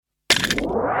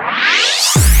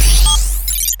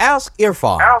Ask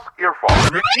Irfan. Ask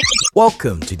Irfan.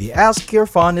 Welcome to the Ask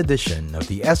Irfan edition of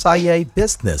the SIA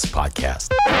Business Podcast.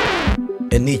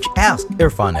 In each Ask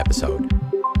Irfan episode,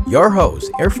 your host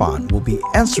Irfan will be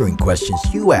answering questions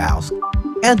you ask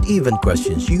and even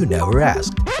questions you never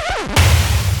asked.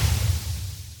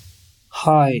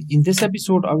 Hi, in this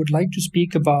episode, I would like to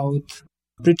speak about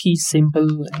pretty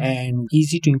simple and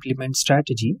easy to implement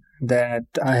strategy that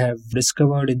I have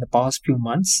discovered in the past few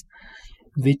months,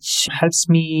 which helps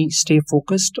me stay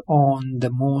focused on the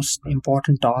most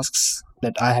important tasks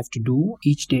that I have to do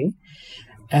each day.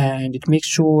 And it makes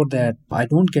sure that I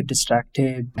don't get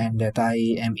distracted and that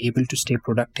I am able to stay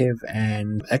productive.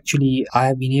 And actually, I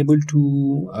have been able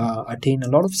to attain a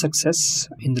lot of success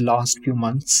in the last few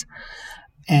months.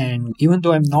 And even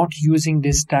though I'm not using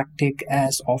this tactic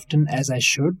as often as I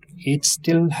should, it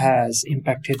still has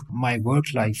impacted my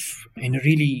work life in a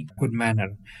really good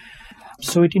manner.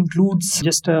 So it includes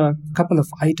just a couple of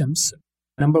items.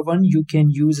 Number one, you can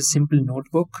use a simple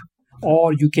notebook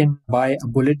or you can buy a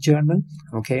bullet journal,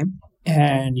 okay?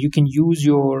 And you can use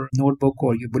your notebook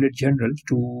or your bullet journal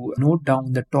to note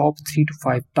down the top 3 to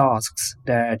 5 tasks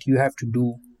that you have to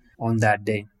do on that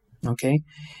day, okay?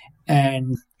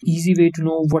 And easy way to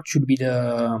know what should be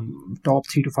the top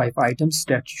 3 to 5 items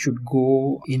that should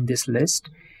go in this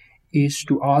list is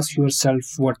to ask yourself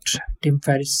what Tim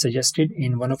Ferriss suggested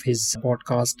in one of his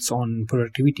podcasts on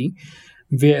productivity,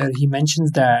 where he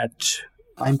mentions that,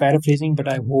 I'm paraphrasing, but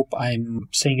I hope I'm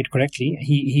saying it correctly.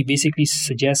 He basically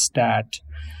suggests that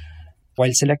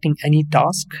while selecting any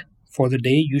task for the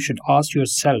day, you should ask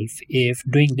yourself if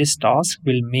doing this task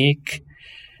will make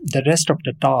the rest of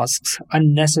the tasks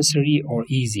unnecessary or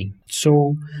easy.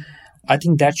 So I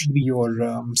think that should be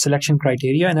your selection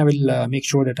criteria, and I will make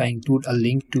sure that I include a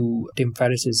link to Tim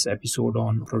Ferriss's episode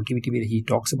on productivity where he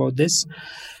talks about this.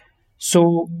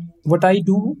 So what I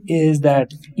do is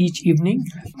that each evening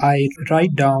I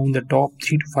write down the top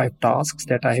 3 to 5 tasks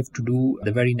that I have to do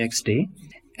the very next day.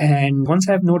 And once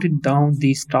I've noted down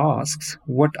these tasks,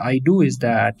 what I do is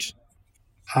that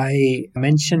I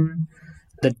mention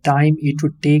the time it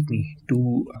would take me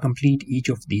to complete each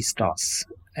of these tasks.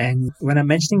 And when I'm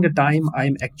mentioning the time,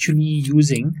 I'm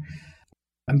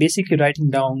basically writing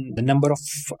down the number of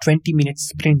 20-minute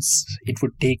sprints it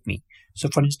would take me. So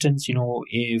for instance,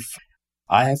 if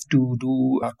I have to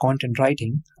do content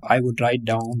writing, I would write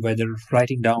down whether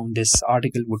writing down this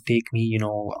article would take me,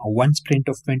 one sprint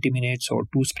of 20 minutes or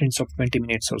 2 sprints of 20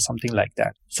 minutes or something like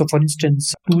that. So for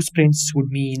instance, 2 sprints would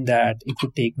mean that it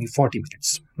would take me 40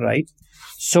 minutes, right?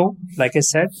 So like I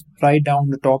said, write down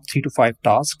the top 3 to 5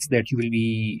 tasks that you will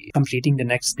be completing the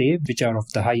next day, which are of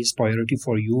the highest priority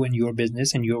for you and your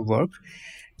business and your work.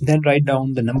 Then write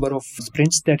down the number of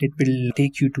sprints that it will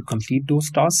take you to complete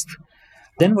those tasks.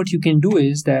 Then what you can do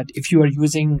is that if you are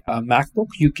using a MacBook,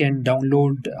 you can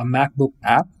download a MacBook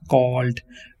app called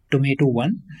Tomato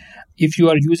One. If you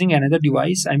are using another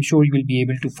device, I'm sure you will be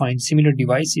able to find similar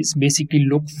devices. Basically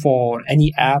look for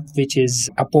any app which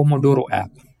is a Pomodoro app,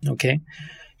 okay?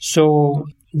 So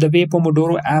the way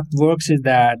Pomodoro app works is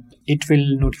that it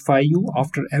will notify you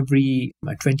after every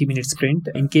 20-minute sprint.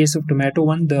 In case of Tomato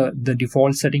One, the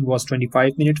default setting was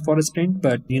 25 minutes for a sprint,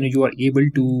 but you are able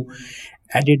to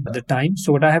edit the time.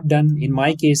 So what I have done in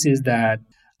my case is that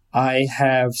I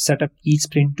have set up each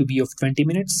sprint to be of 20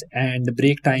 minutes and the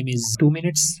break time is 2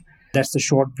 minutes. That's the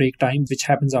short break time which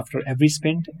happens after every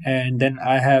sprint. And then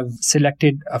I have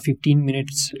selected a 15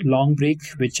 minutes long break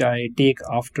which I take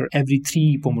after every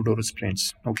 3 Pomodoro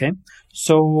sprints. Okay.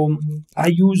 So I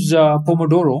use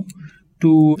Pomodoro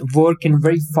to work in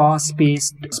very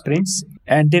fast-paced sprints.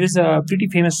 And there is a pretty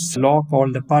famous law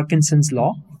called the Parkinson's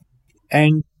law.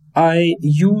 And I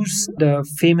use the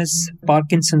famous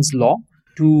Parkinson's law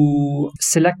to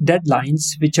select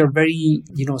deadlines which are very,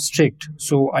 strict.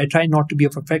 So I try not to be a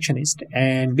perfectionist.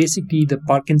 And basically the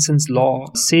Parkinson's law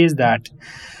says that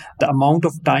the amount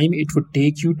of time it would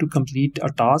take you to complete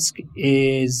a task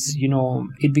is,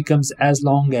 it becomes as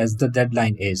long as the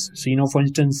deadline is. So, for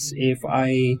instance, if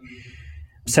I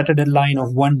set a deadline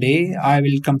of 1 day, I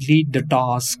will complete the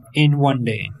task in 1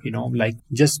 day, like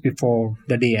just before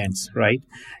the day ends, right?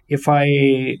 If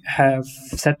I have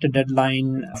set a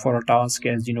deadline for a task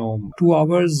as, 2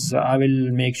 hours, I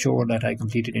will make sure that I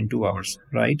complete it in 2 hours,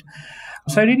 right?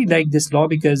 So I really like this law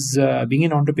because being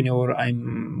an entrepreneur,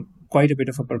 I'm quite a bit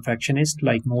of a perfectionist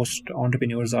like most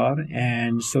entrepreneurs are.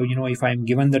 And so, if I'm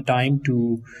given the time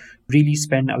to really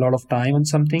spend a lot of time on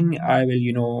something, I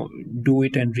will, do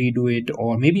it and redo it,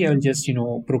 or maybe I'll just,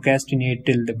 procrastinate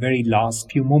till the very last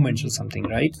few moments or something,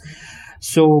 right?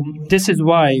 So this is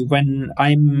why when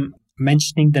I'm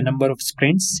mentioning the number of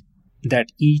sprints, that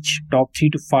each top 3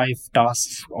 to 5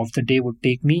 tasks of the day would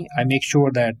take me, I make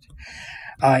sure that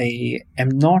I am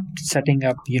not setting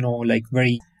up, like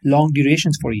very long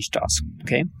durations for each task.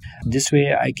 Okay. This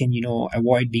way I can,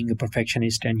 avoid being a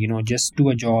perfectionist and, just do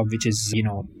a job which is,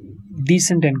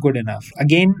 decent and good enough.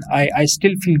 Again, I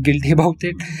still feel guilty about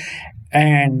it.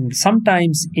 And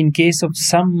sometimes in case of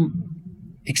some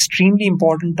extremely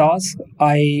important tasks,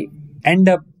 I end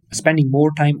up spending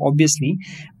more time, obviously,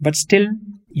 but still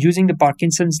using the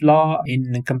Parkinson's law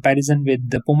in comparison with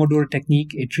the Pomodoro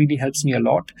technique, it really helps me a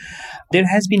lot. There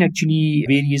has been actually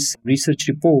various research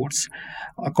reports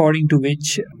according to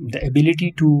which the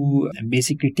ability to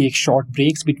basically take short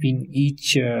breaks between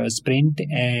each sprint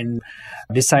and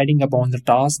deciding upon the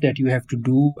task that you have to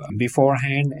do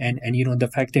beforehand, and the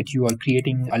fact that you are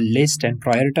creating a list and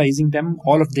prioritizing them,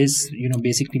 all of this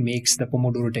basically makes the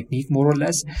Pomodoro technique more or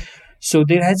less. So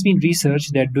there has been research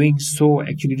that doing so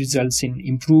actually results in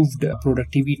improved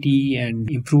productivity and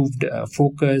improved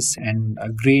focus and a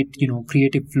great,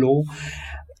 creative flow.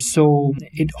 So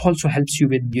it also helps you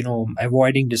with,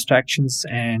 avoiding distractions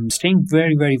and staying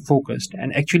very, very focused.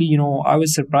 And actually, I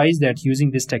was surprised that using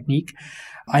this technique,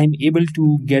 I'm able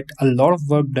to get a lot of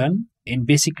work done in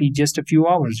basically just a few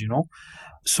hours,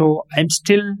 So I'm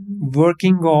still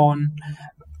working on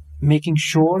making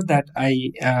sure that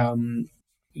I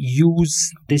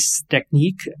use this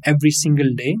technique every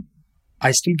single day.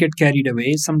 I still get carried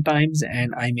away sometimes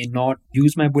and I may not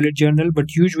use my bullet journal,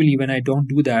 but usually when I don't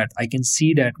do that, I can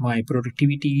see that my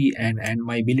productivity and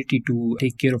my ability to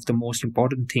take care of the most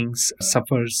important things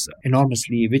suffers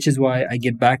enormously, which is why I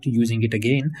get back to using it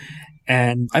again.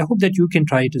 And I hope that you can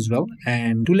try it as well.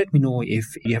 And do let me know if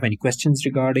you have any questions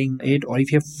regarding it or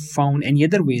if you have found any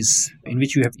other ways in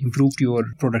which you have improved your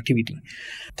productivity.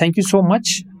 Thank you so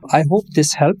much. I hope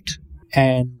this helped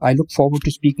and I look forward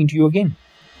to speaking to you again.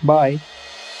 Bye.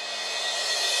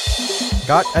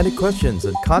 Got any questions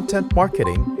on content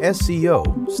marketing,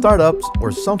 SEO, startups,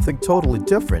 or something totally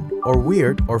different or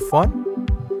weird or fun?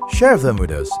 Share them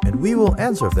with us and we will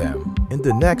answer them in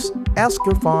the next Ask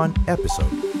Irfan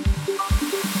episode.